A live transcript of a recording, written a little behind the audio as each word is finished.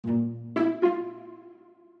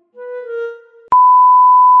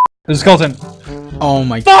There's a skeleton. Oh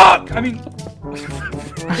my. Fuck! I mean.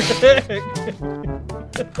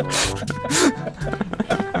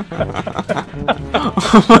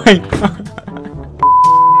 Oh my god.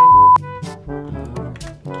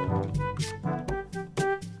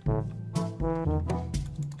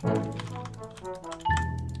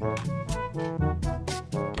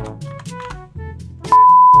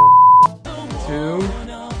 Two,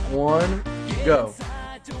 one, go.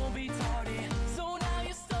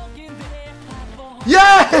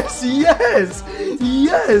 Yes! Yes!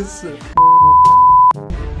 Yes!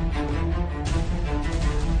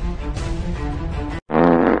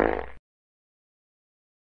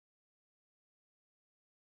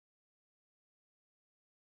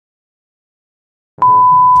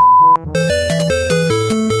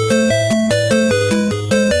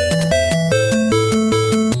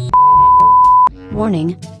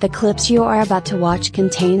 Warning, the clips you are about to watch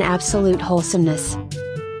contain absolute wholesomeness.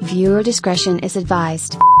 Viewer discretion is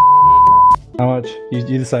advised. How much? You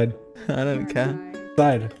decide. I don't care.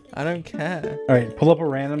 Decide. I don't care. Alright, pull up a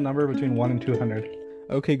random number between 1 and 200.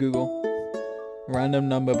 Okay, Google. Random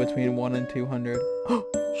number between 1 and 200.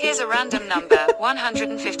 Here's a random number,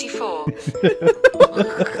 154.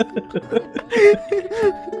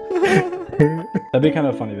 That'd be kind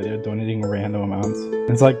of a funny video, donating random amounts.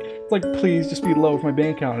 It's like, please just be low for my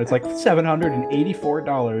bank account. It's like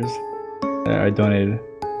 $784. I donated.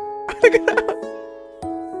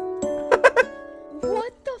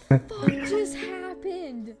 What the fuck just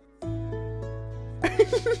happened?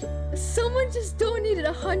 Someone just donated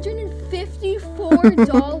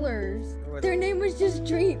 $154. Their name was just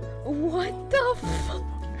Dream. What the fuck?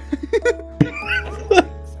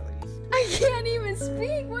 I can't even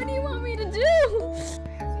speak. What do you want me to do?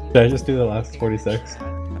 Should I just do the last 46? I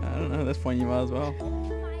don't know, at this point you might as well.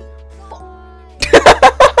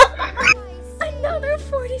 Another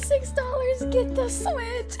 $46. Get the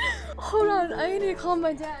Switch. Hold on, I need to call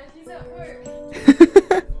my dad. He's at work.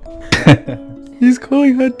 He's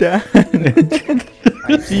calling her dad.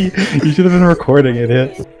 You should have been recording it,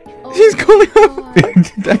 hit. Oh She's calling her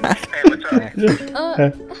dad. Hey, what's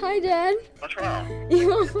up? Hi, Dad. What's wrong? You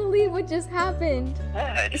won't believe what just happened.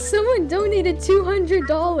 What? Someone donated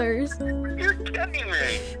 $200. You're kidding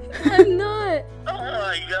me. I'm not. Oh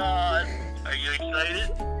my god. Are you excited?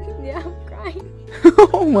 Yeah, I'm crying.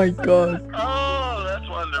 Oh my god. Oh, that's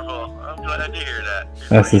wonderful. I'm glad to hear that.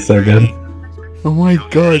 This is so good. Oh my You'll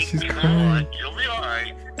god, get- she's you'll be crying. alright. You'll be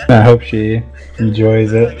alright. I hope she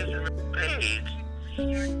enjoys it. Paige,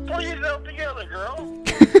 pull yourself together, girl.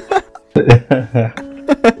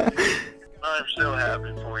 I'm so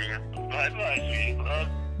happy for you. Bye-bye, sweetie. Love.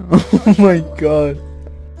 Oh my god.